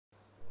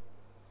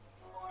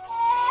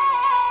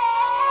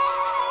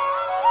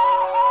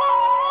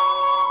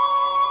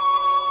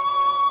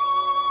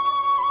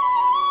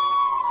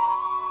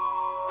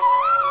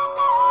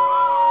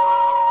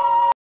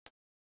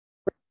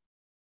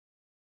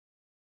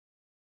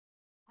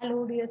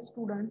Hello dear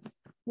students,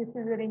 this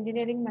is your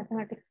engineering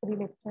mathematics 3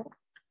 lecture.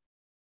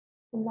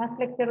 In last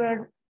lecture we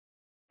had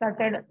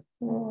started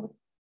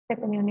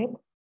second unit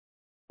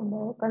and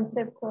the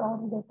concept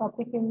of the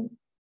topic in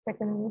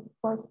second unit,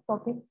 first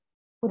topic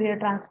Fourier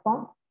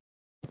transform.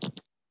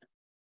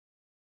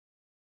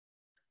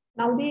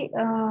 Now the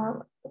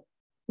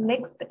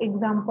next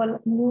example,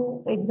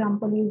 new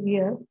example is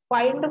here.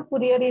 Find the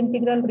Fourier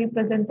integral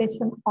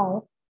representation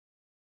of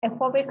f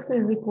of x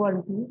is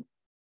equal to,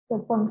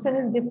 the function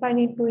is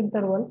defined into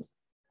intervals,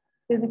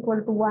 is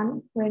equal to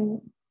 1 when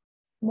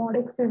mod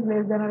x is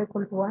less than or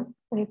equal to 1,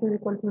 and it is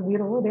equal to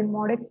 0, then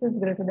mod x is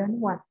greater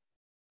than 1.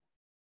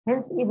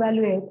 Hence,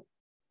 evaluate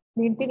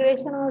the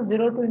integration of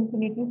 0 to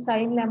infinity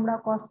sin lambda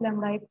cos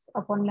lambda x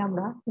upon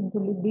lambda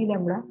into d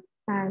lambda,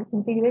 and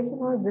integration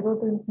of 0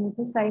 to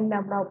infinity sin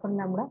lambda upon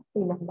lambda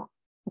d lambda.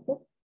 Okay.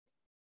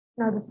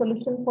 Now, the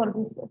solution for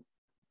this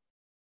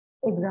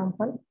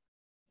example.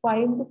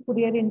 Find the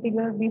Fourier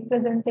integral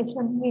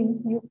representation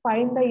means you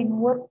find the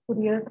inverse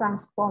Fourier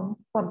transform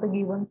for the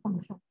given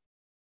function.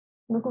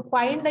 Now, to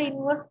find the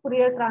inverse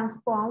Fourier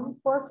transform,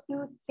 first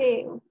you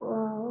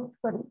to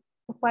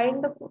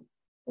find the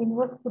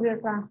inverse Fourier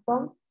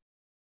transform,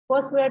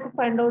 first we have to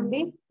find out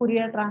the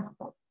Fourier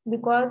transform,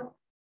 because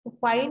to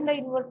find the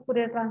inverse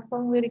Fourier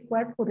transform, we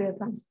require Fourier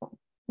transform.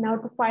 Now,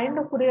 to find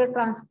the Fourier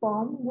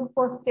transform, you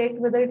first check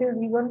whether it is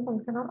even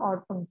function or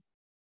odd function.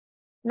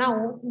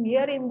 Now,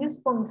 here in this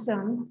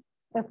function,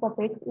 f of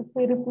x, if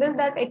we replace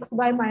that x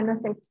by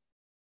minus x,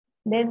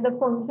 then the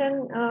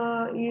function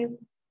is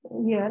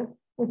here,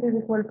 it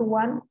is equal to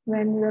 1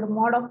 when your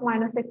mod of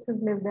minus x is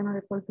less than or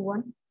equal to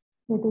 1.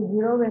 It is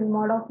 0 when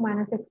mod of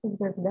minus x is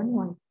greater than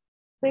 1.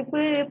 So, if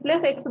we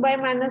replace x by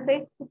minus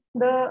x,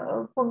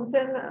 the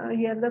function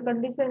here, the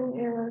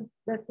condition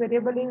that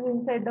variable is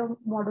inside the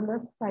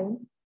modulus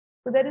sign.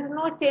 So there is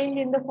no change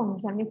in the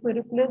function. If we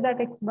replace that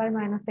x by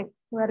minus x,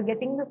 we are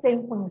getting the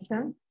same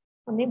function.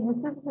 And if this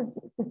is the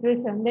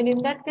situation, then in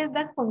that case,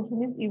 that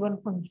function is even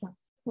function.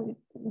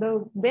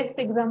 The best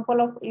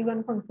example of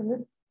even function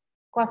is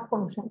cos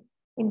function.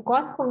 In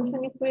cos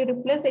function, if we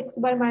replace x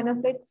by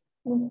minus x,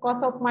 means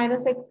cos of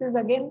minus x is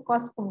again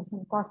cos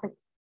function, cos x.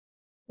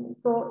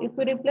 So if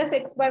we replace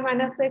x by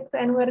minus x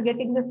and we are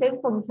getting the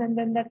same function,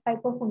 then that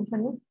type of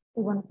function is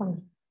even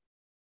function.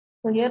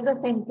 So here the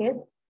same case.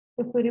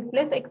 If we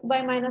replace x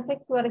by minus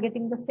x, we are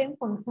getting the same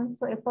function.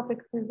 So f of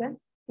x is an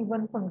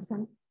even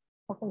function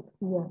of x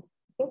here.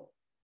 Okay.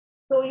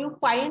 So you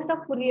find the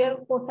Fourier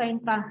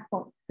cosine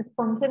transform. If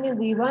function is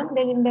even,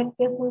 then in that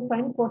case we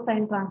find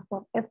cosine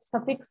transform. F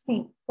suffix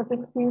c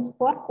is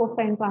for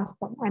cosine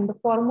transform. And the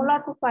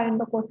formula to find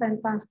the cosine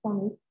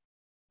transform is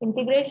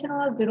integration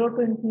of 0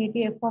 to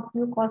infinity f of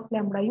u cos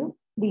lambda u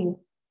du.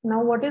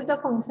 Now what is the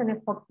function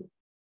f of u?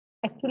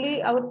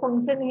 Actually, our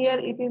function here,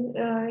 it is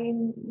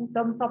in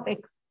terms of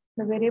x.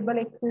 The variable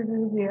x is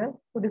here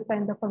to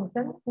define the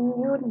function.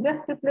 You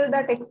just replace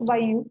that x by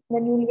u,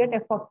 then you will get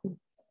f of u.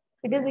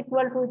 It is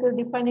equal to, it is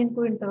defined in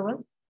two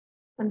intervals.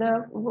 And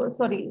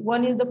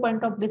one is the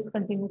point of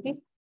discontinuity,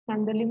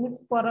 and the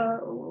limits for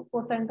a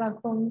cosine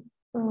transform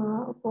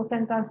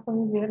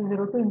is here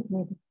 0 to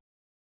infinity.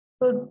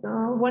 So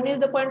one is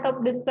the point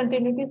of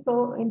discontinuity.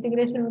 So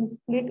integration will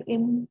split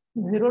in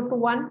 0 to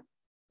 1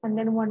 and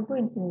then 1 to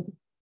infinity.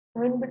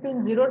 Now in between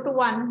 0 to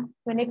 1,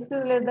 when x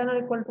is less than or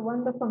equal to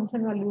 1, the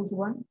function value is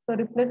 1. So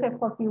replace f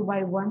of u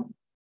by 1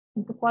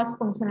 into cos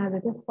function as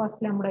it is, cos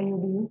lambda u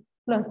du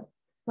plus.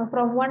 Now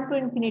from 1 to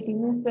infinity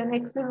means when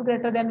x is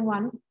greater than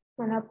 1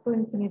 and up to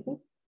infinity,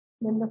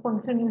 then the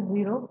function is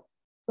 0.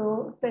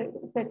 So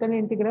second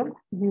integral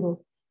 0.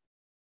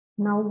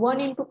 Now 1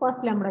 into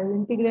cos lambda u,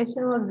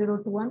 integration was 0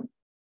 to 1,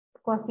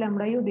 cos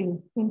lambda u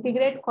du.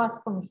 Integrate cos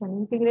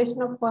function.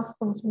 Integration of cos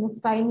function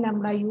is sin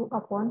lambda u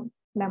upon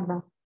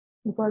lambda.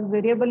 Because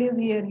variable is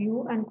here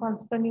u and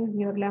constant is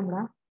here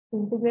lambda. The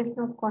integration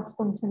of cos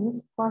function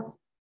is cos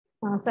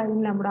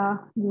sin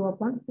lambda u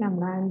upon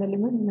lambda, and the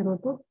limit 0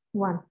 to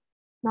 1.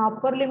 Now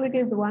upper limit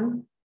is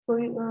 1. So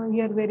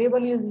here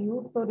variable is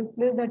u. So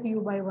replace that u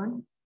by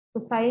 1.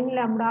 So sin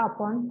lambda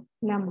upon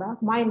lambda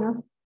minus,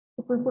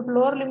 if we put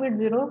lower limit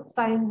 0,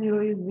 sin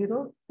 0 is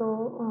 0. So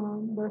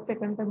the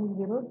second term is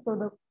 0. So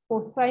the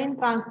cosine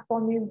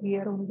transform is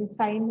here only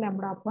sin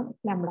lambda upon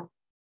lambda.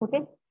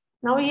 Okay.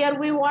 Now here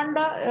we want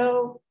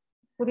the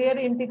Fourier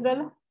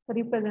integral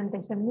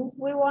representation, means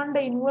we want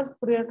the inverse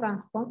Fourier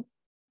transform,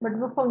 but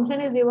the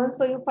function is even,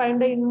 so you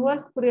find the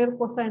inverse Fourier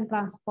cosine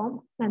transform,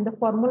 and the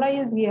formula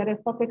is here, f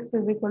of x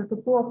is equal to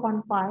 2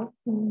 upon pi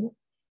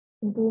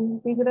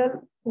into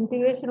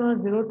integration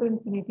of 0 to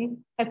infinity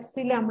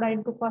fc lambda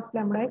into cos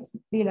lambda x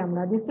d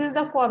lambda. This is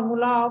the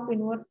formula of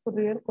inverse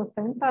Fourier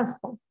cosine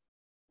transform.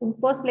 In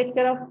first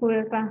lecture of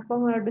Fourier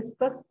transform, we have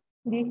discussed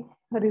the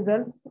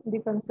results, the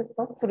concept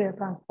of Fourier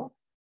transform.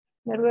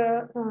 There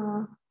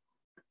were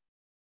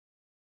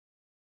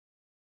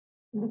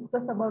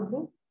discuss about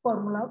the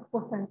formula of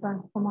cosine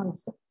transform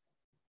also.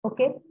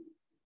 Okay.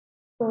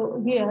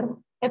 So here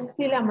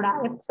fc lambda,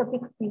 f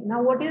suffix c.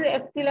 Now what is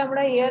fc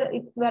lambda here?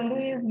 Its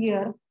value is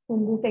here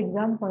in this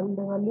example.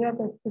 The value of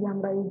fc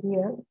lambda is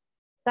here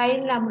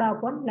Sin lambda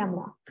upon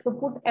lambda. So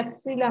put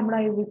FC lambda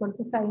is equal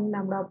to sin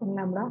lambda upon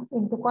lambda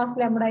into cos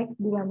lambda x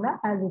d lambda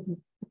as it is.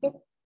 Okay.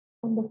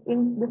 And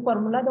in the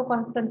formula, the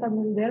constant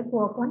term is there 2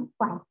 upon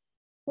 5.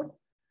 Okay.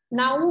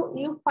 Now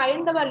you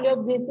find the value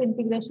of this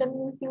integration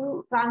means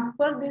you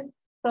transfer this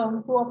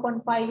term 2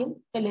 upon pi in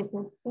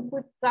LHS. If we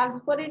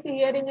transfer it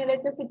here in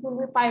LHS, it will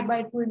be pi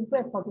by 2 into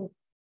f of x.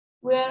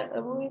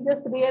 Where we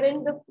just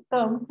rearrange the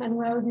term and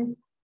we have this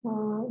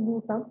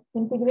new term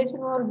integration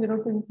over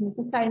 0 to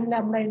infinity sin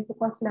lambda into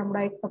cos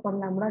lambda x upon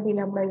lambda d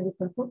lambda is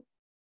equal to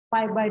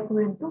pi by 2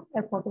 into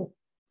f of x.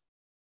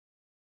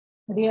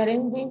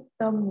 Rearrange the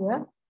term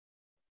here,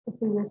 the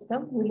previous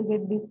term, we will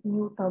get this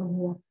new term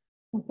here.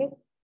 Okay.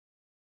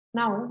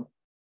 Now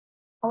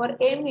our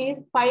aim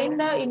is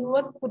find the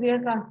inverse Fourier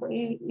transform.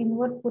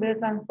 Inverse Fourier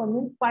transform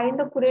means find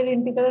the Fourier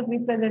integral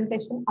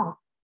representation of.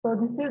 So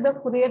this is the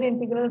Fourier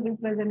integral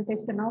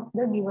representation of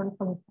the given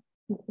function.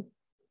 This is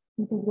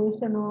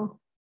integration of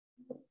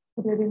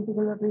Fourier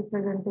integral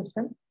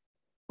representation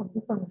of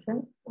the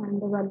function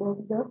and the value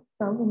of the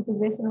term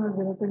integration of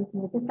 0 to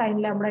infinity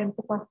sin lambda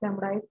into cos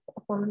lambda x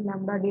upon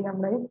lambda d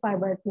lambda is pi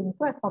by 2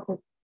 into f of x.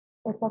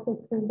 F of x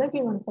is the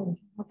given function.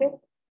 Okay.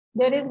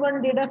 There is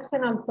one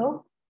deduction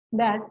also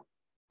that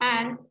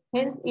and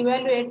hence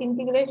evaluate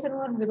integration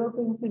over 0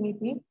 to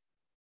infinity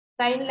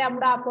sin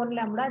lambda upon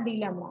lambda d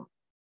lambda.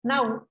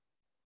 Now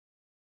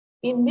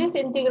in this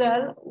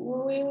integral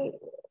we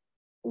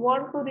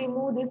want to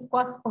remove this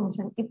cos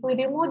function. If we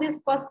remove this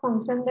cos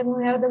function, then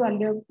we have the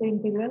value of the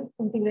integral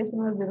integration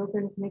of 0 to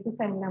infinity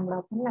sin lambda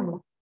upon lambda.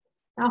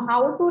 Now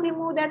how to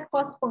remove that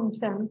cos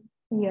function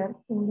here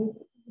in this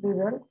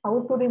result? How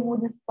to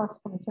remove this cos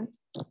function?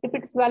 If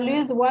its value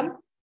is 1,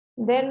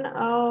 then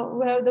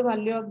we have the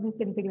value of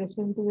this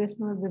integration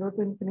of 0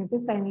 to infinity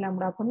sin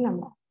lambda upon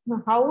lambda.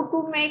 Now how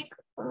to make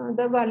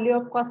the value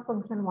of cos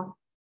function 1?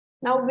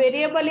 Now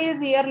variable is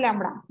here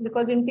lambda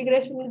because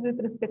integration is with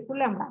respect to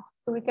lambda.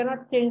 So we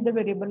cannot change the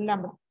variable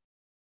lambda.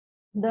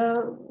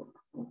 The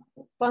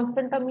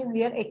constant term is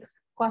here x,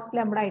 cos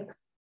lambda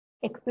x.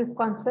 X is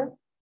constant.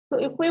 So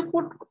if we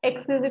put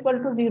x is equal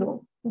to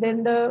 0,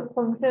 then the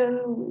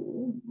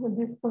function,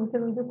 this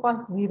function will be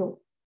cos 0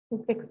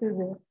 if x is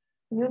 0.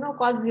 You know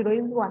cos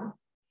 0 is 1.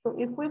 So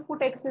if we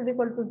put x is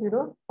equal to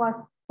 0,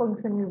 cos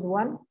function is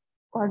 1,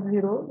 cos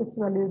 0, its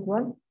value is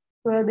 1.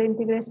 So the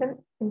integration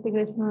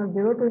of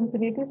 0 to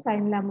infinity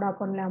sin lambda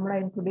upon lambda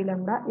into d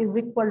lambda is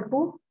equal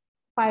to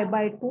pi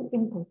by 2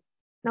 into.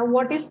 Now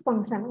what is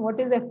function? What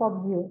is f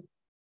of 0?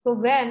 So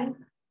when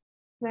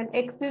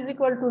x is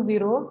equal to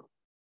 0,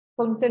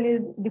 function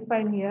is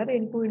defined here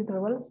in two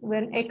intervals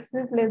when x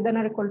is less than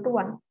or equal to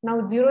 1.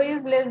 Now 0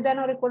 is less than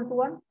or equal to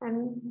 1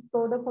 and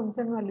so the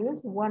function value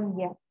is 1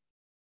 here.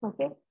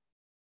 Okay.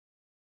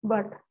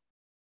 But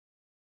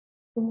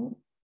in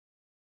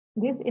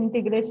this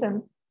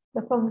integration,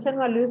 the function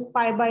value is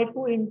pi by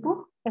 2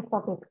 into f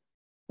of x.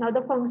 Now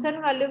the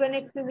function value when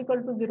x is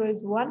equal to 0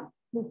 is 1.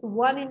 This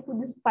 1 into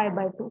this pi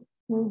by 2.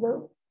 Means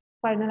the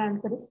final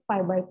answer is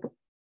pi by 2.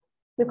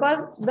 Because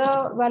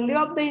the value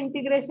of the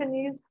integration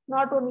is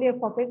not only f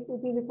of x,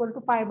 it is equal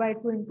to pi by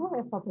 2 into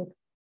f of x.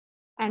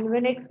 And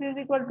when x is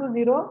equal to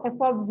 0, f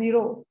of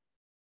 0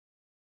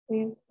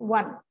 is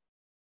 1.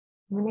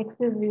 When x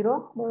is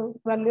 0, the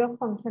value of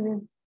function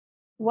is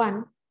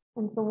 1.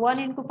 And so 1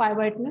 into pi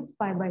by 2 is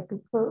pi by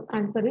 2. So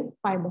answer is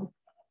pi by 2.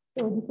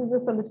 So this is the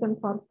solution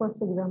for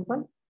first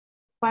example.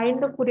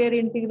 Find the Fourier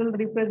integral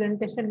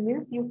representation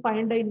means you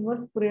find the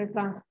inverse Fourier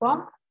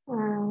transform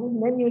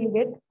and then you will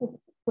get its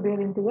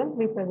Fourier integral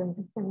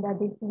representation. That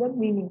is the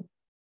meaning.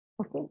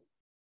 Okay.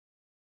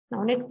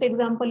 Now next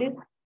example is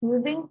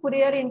using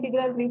Fourier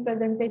integral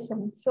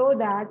representation. Show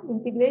that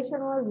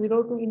integration was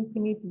 0 to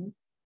infinity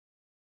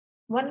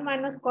 1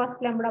 minus cos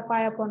lambda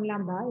pi upon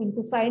lambda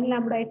into sin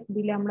lambda x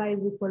d lambda is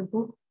equal to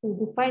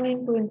define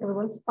into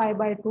intervals pi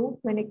by 2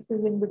 when x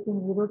is in between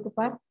 0 to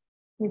pi.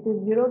 It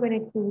is 0 when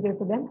x is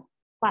greater than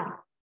pi.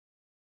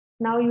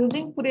 Now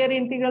using Fourier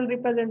integral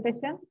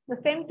representation, the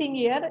same thing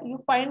here,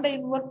 you find the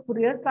inverse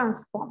Fourier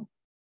transform.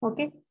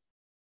 Okay.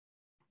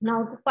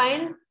 Now to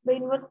find the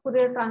inverse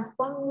Fourier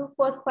transform, you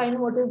first find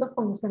what is the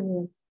function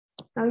here.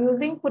 Now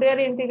using Fourier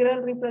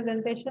integral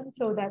representation,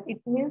 show that it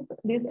means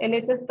this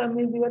LHS term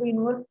is your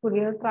inverse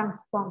Fourier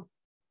transform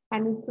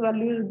and its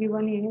value is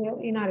given here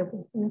in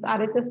RHS. Means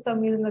RHS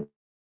term is